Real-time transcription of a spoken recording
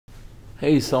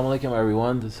Hey, Assalamu alaikum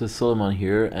everyone, this is Suleiman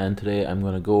here, and today I'm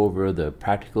going to go over the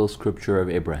practical scripture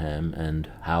of Abraham and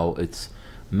how it's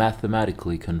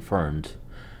mathematically confirmed.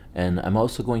 And I'm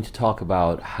also going to talk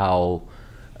about how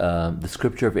the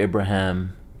scripture of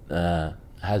Abraham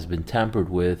has been tampered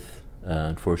with.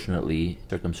 Unfortunately,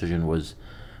 circumcision was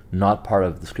not part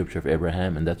of the scripture of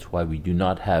Abraham, and that's why we do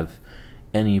not have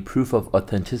any proof of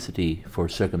authenticity for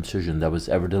circumcision that was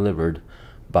ever delivered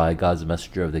by God's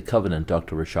messenger of the covenant,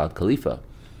 Dr. Rashad Khalifa.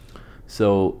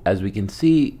 So, as we can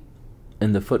see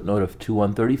in the footnote of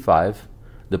 2135,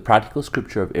 the practical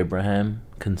scripture of Abraham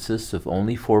consists of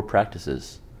only 4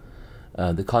 practices.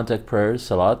 The contact prayers,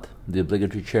 Salat, the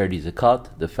obligatory charity, Zakat,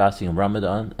 the fasting of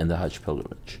Ramadan, and the Hajj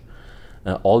Pilgrimage.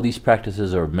 All these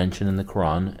practices are mentioned in the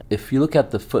Quran. If you look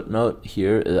at the footnote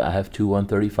here, I have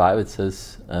 2135, it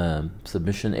says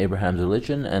submission, Abraham's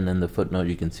religion, and in the footnote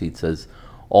you can see it says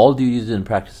all duties and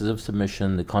practices of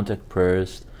submission, the contact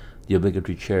prayers, the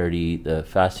obligatory charity, the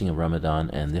fasting of Ramadan,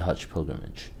 and the Hajj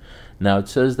Pilgrimage. Now it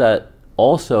says that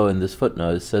also in this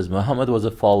footnote, it says Muhammad was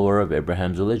a follower of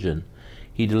Abraham's religion.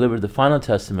 He delivered the final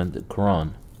testament, the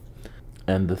Quran.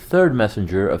 And the third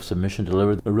messenger of submission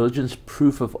delivered the religion's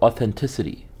proof of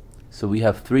authenticity. So we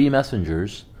have 3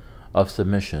 messengers of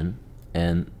submission,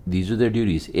 and these are their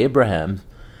duties. Abraham,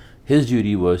 his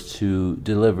duty was to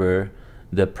deliver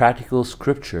the practical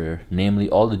scripture, namely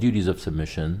all the duties of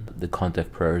submission, the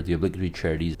contact prayer, the obligatory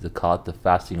charities, the zakat, the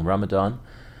fasting of Ramadan,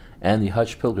 and the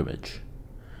Hajj pilgrimage.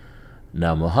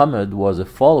 Now Muhammad was a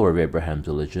follower of Abraham's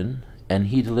religion, and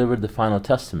he delivered the final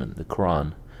testament, the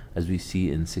Quran, as we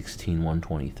see in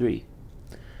 16:123.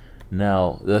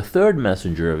 Now the third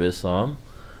messenger of Islam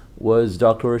was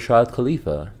Dr. Rashad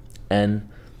Khalifa, and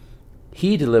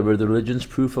he delivered the religion's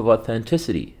proof of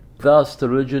authenticity. Thus, the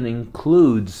religion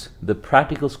includes the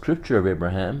practical scripture of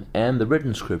Abraham and the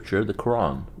written scripture, the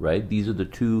Quran, right? These are the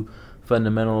 2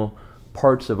 fundamental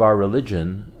parts of our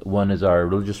religion. One is our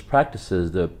religious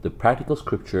practices, the practical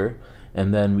scripture,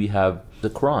 and then we have the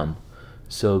Quran.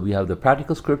 So we have the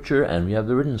practical scripture and we have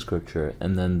the written scripture.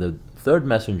 And then the third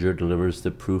messenger delivers the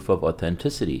proof of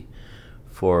authenticity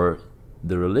for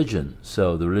the religion.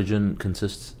 So the religion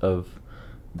consists of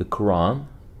the Quran,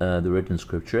 the written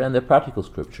scripture, and the practical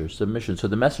scripture, submission. So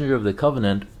the messenger of the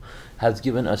covenant has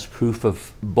given us proof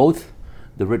of both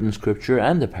the written scripture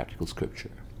and the practical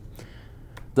scripture.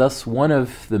 Thus, one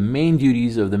of the main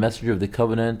duties of the messenger of the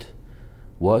covenant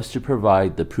was to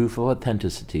provide the proof of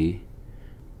authenticity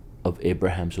of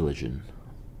Abraham's religion.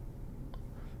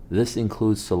 This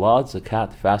includes Salat,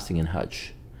 Zakat, fasting, and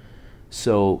Hajj.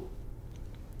 So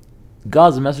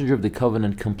God's messenger of the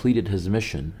covenant completed his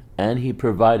mission, and he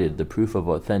provided the proof of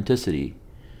authenticity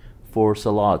for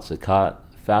Salat, Zakat,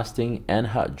 fasting, and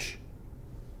Hajj.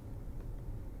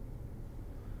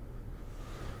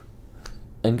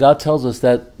 And God tells us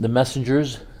that the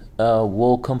messengers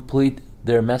will complete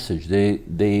their message.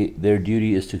 Their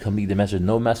duty is to complete the message.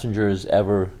 No messenger is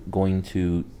ever going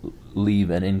to leave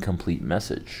an incomplete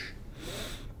message.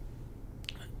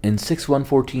 In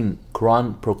 6:114,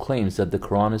 Quran proclaims that the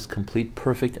Quran is complete,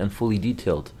 perfect, and fully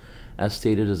detailed, as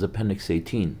stated as Appendix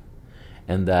 18,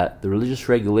 and that the religious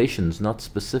regulations not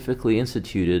specifically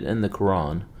instituted in the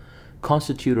Quran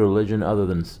constitute a religion other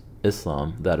than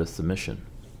Islam, that is submission.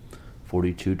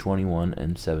 42:21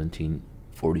 and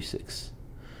 17:46.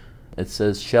 It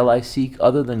says, "Shall I seek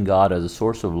other than God as a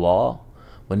source of law,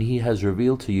 when He has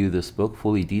revealed to you this book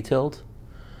fully detailed?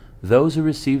 Those who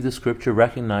receive the scripture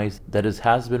recognize that it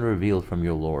has been revealed from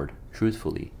your Lord,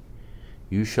 truthfully.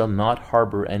 You shall not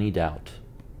harbor any doubt."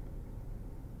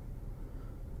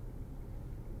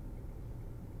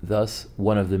 Thus,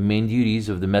 one of the main duties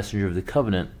of the messenger of the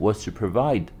covenant was to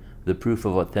provide the proof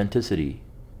of authenticity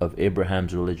of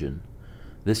Abraham's religion.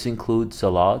 This includes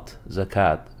Salat,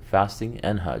 Zakat, fasting,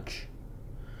 and Hajj.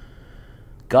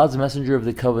 God's messenger of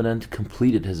the covenant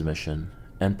completed his mission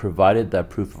and provided that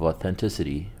proof of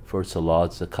authenticity for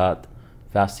Salat, Zakat,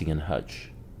 fasting, and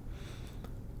Hajj.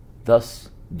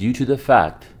 Thus, due to the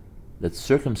fact that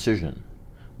circumcision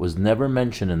was never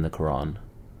mentioned in the Quran,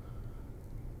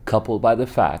 coupled by the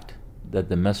fact that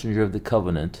the messenger of the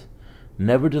covenant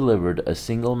never delivered a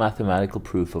single mathematical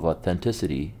proof of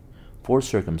authenticity for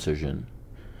circumcision,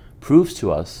 proves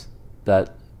to us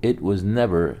that it was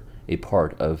never a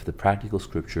part of the practical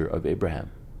scripture of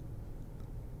Abraham.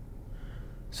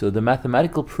 So the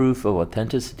mathematical proof of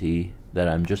authenticity that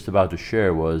I'm just about to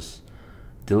share was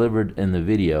delivered in the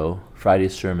video,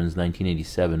 Friday's Sermons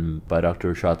 1987 by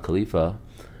Dr. Rashad Khalifa.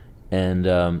 And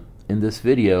in this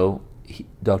video,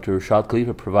 Dr. Rashad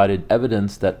Khalifa provided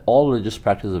evidence that all religious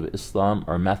practices of Islam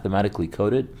are mathematically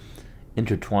coded,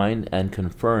 intertwined, and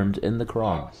confirmed in the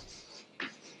Quran.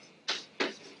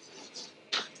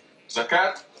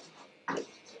 Zakat,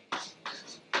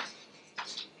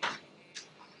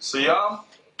 Siyam,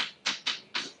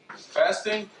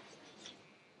 fasting,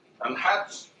 and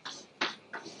Hajj.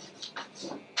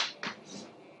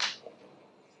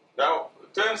 Now,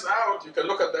 it turns out, you can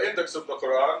look at the index of the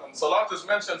Quran, and Salat is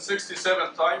mentioned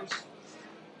 67 times.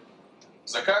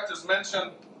 Zakat is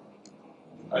mentioned,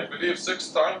 I believe,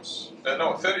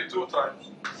 32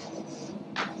 times.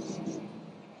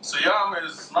 Siyam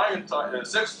is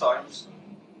 6 times,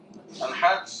 and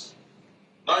Hajj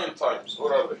 9 times.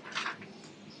 What are they?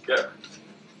 Yeah.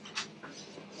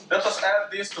 Let us add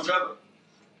these together.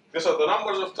 These are the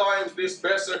numbers of times these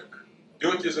basic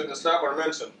duties in Islam are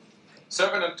mentioned.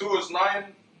 7 and 2 is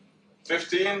 9,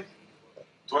 15,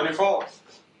 24.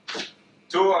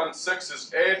 2 and 6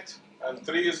 is 8, and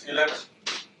 3 is 11.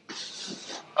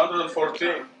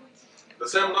 114. The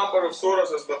same number of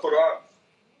surahs as the Quran,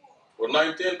 or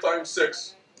 19 times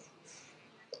 6.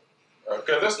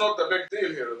 Okay, that's not the big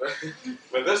deal here.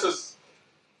 But this is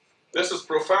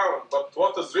profound. But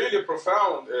what is really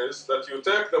profound is that you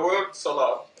take the word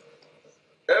Salat.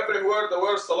 Everywhere the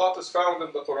word Salat is found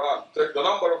in the Quran. Take the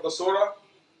number of the surah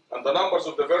and the numbers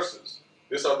of the verses.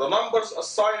 These are the numbers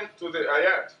assigned to the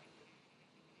ayat.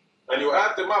 And you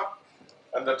add them up.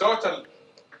 And the total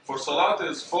for Salat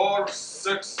is 4,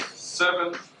 6,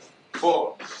 7,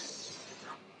 4.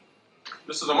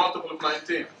 This is a multiple of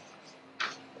 19.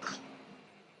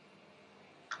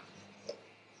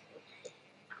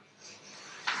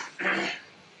 And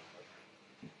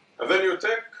then you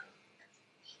take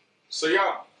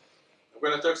Siyam. I'm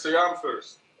going to take Siyam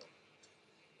first.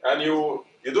 And you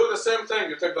do the same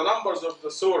thing. You take the numbers of the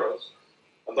surahs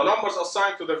and the numbers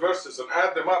assigned to the verses and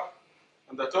add them up.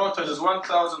 And the total is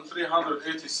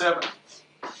 1,387.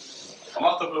 A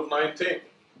multiple of 19.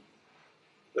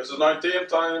 This is 19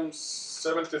 times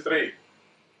 73.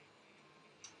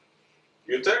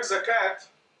 You take Zakat,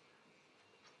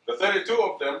 the 32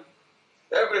 of them.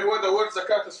 Everywhere the word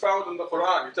Zakat is found in the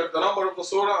Quran, you take the number of the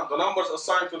surah and the numbers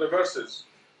assigned to the verses.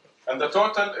 And the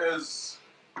total is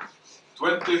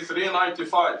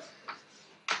 2395.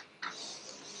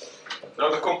 Now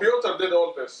the computer did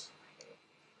all this.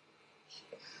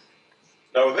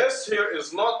 Now this here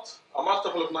is not a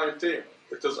multiple of 19.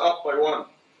 It is up by 1.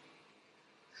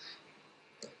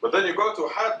 But then you go to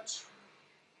Hajj,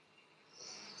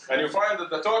 and you find that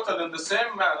the total in the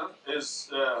same manner is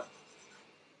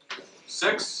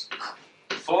 6,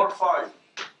 4, 5.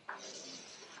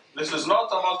 This is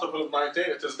not a multiple of 19,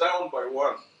 it is down by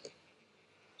 1.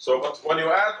 So, but when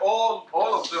you add all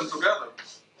of them together,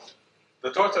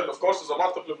 the total, of course, is a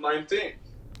multiple of 19.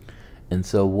 And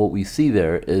so what we see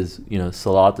there is,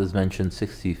 Salat is mentioned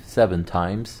 67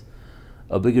 times,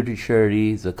 obligatory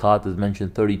charity, Zakat is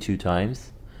mentioned 32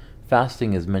 times,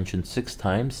 fasting is mentioned 6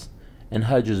 times, and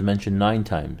Hajj is mentioned 9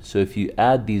 times. So if you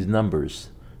add these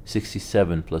numbers,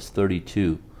 67 plus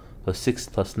 32 plus 6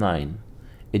 plus 9,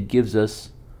 it gives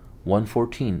us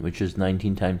 114, which is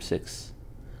 19 times 6.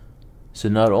 So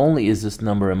not only is this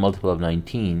number a multiple of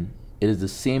 19, it is the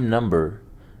same number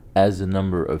as the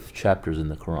number of chapters in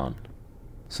the Quran.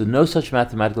 So no such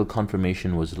mathematical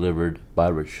confirmation was delivered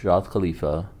by Rashad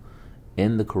Khalifa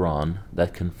in the Quran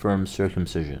that confirms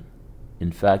circumcision.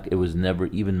 In fact, it was never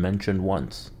even mentioned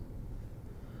once.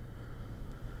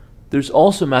 There's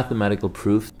also mathematical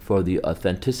proof for the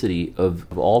authenticity of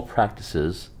all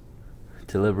practices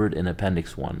delivered in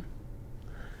Appendix 1.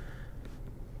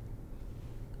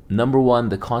 Number 1,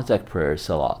 the contact prayer,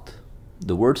 Salat.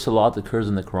 The word Salat occurs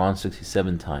in the Quran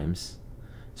 67 times.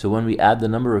 So when we add the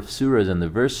number of surahs and the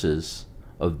verses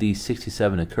of these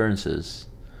 67 occurrences,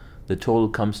 the total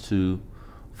comes to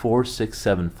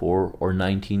 4674, or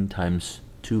 19 times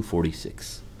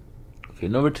 246. Okay,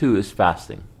 number 2 is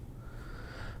fasting.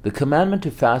 The commandment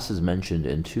to fast is mentioned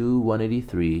in 2,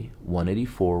 183,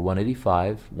 184,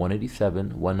 185,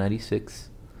 187, 196,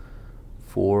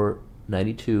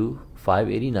 492,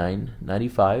 589,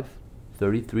 95,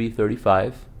 33,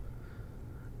 35,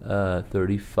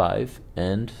 35,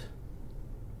 and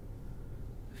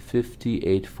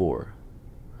 58.4.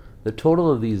 The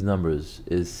total of these numbers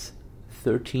is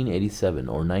 1387,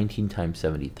 or 19 times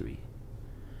 73.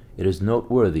 It is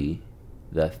noteworthy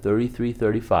that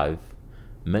 3335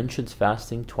 mentions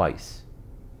fasting twice,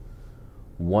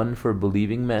 one for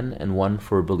believing men and one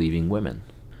for believing women.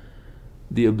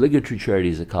 The obligatory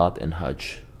charity Zakat and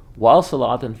Hajj. While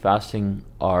Salat and fasting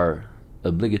are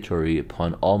obligatory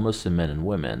upon all Muslim men and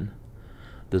women,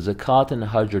 the Zakat and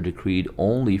Hajj are decreed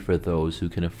only for those who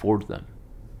can afford them.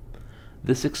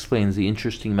 This explains the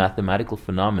interesting mathematical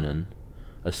phenomenon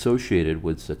associated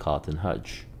with Zakat and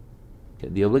Hajj.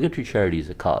 The obligatory charity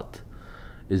Zakat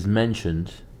is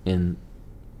mentioned in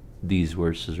these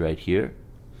verses right here.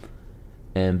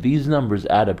 And these numbers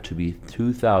add up to be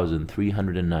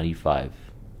 2,395.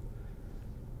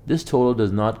 This total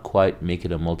does not quite make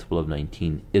it a multiple of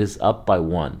 19. It is up by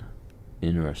 1,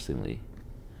 interestingly.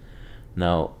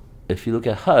 Now, if you look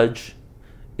at Hajj,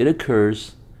 it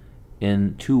occurs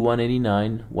in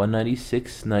 2,189,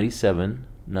 196, 97,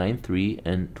 93,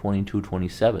 and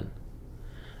 2227.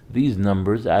 These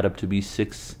numbers add up to be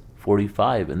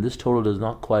 645, and this total does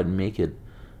not quite make it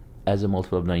as a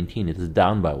multiple of 19. It is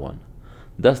down by 1.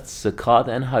 Thus, Zakat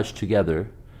and Hajj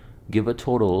together give a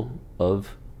total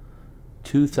of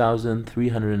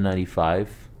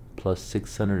 2,395 plus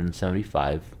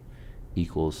 675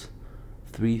 equals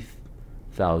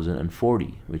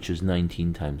 3,040, which is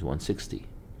 19 times 160.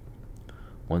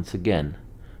 Once again,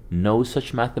 no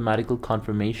such mathematical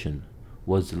confirmation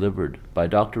was delivered by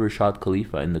Dr. Rashad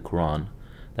Khalifa in the Koran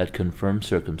that confirms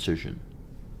circumcision.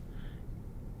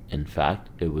 In fact,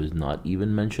 it was not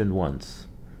even mentioned once.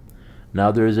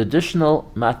 Now, there is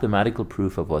additional mathematical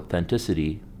proof of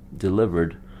authenticity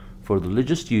delivered for the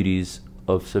religious duties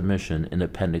of submission in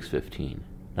Appendix 15.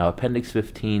 Now, Appendix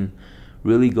 15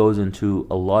 really goes into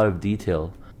a lot of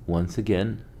detail. Once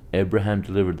again, Abraham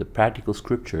delivered the practical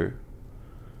scripture,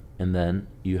 and then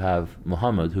you have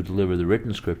Muhammad who delivered the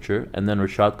written scripture, and then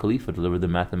Rashad Khalifa delivered the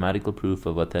mathematical proof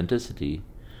of authenticity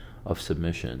of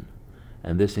submission.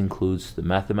 And this includes the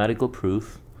mathematical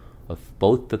proof of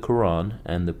both the Quran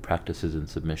and the practices in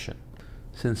submission.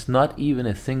 Since not even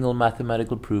a single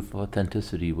mathematical proof of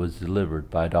authenticity was delivered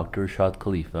by Dr. Rashad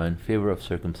Khalifa in favor of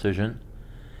circumcision,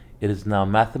 it is now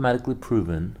mathematically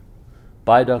proven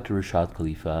by Dr. Rashad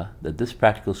Khalifa that this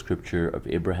practical scripture of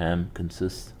Abraham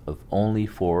consists of only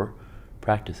 4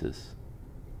 practices.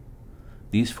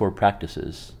 These 4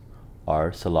 practices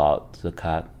are Salat,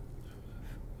 Zakat,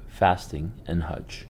 Fasting, and Hajj.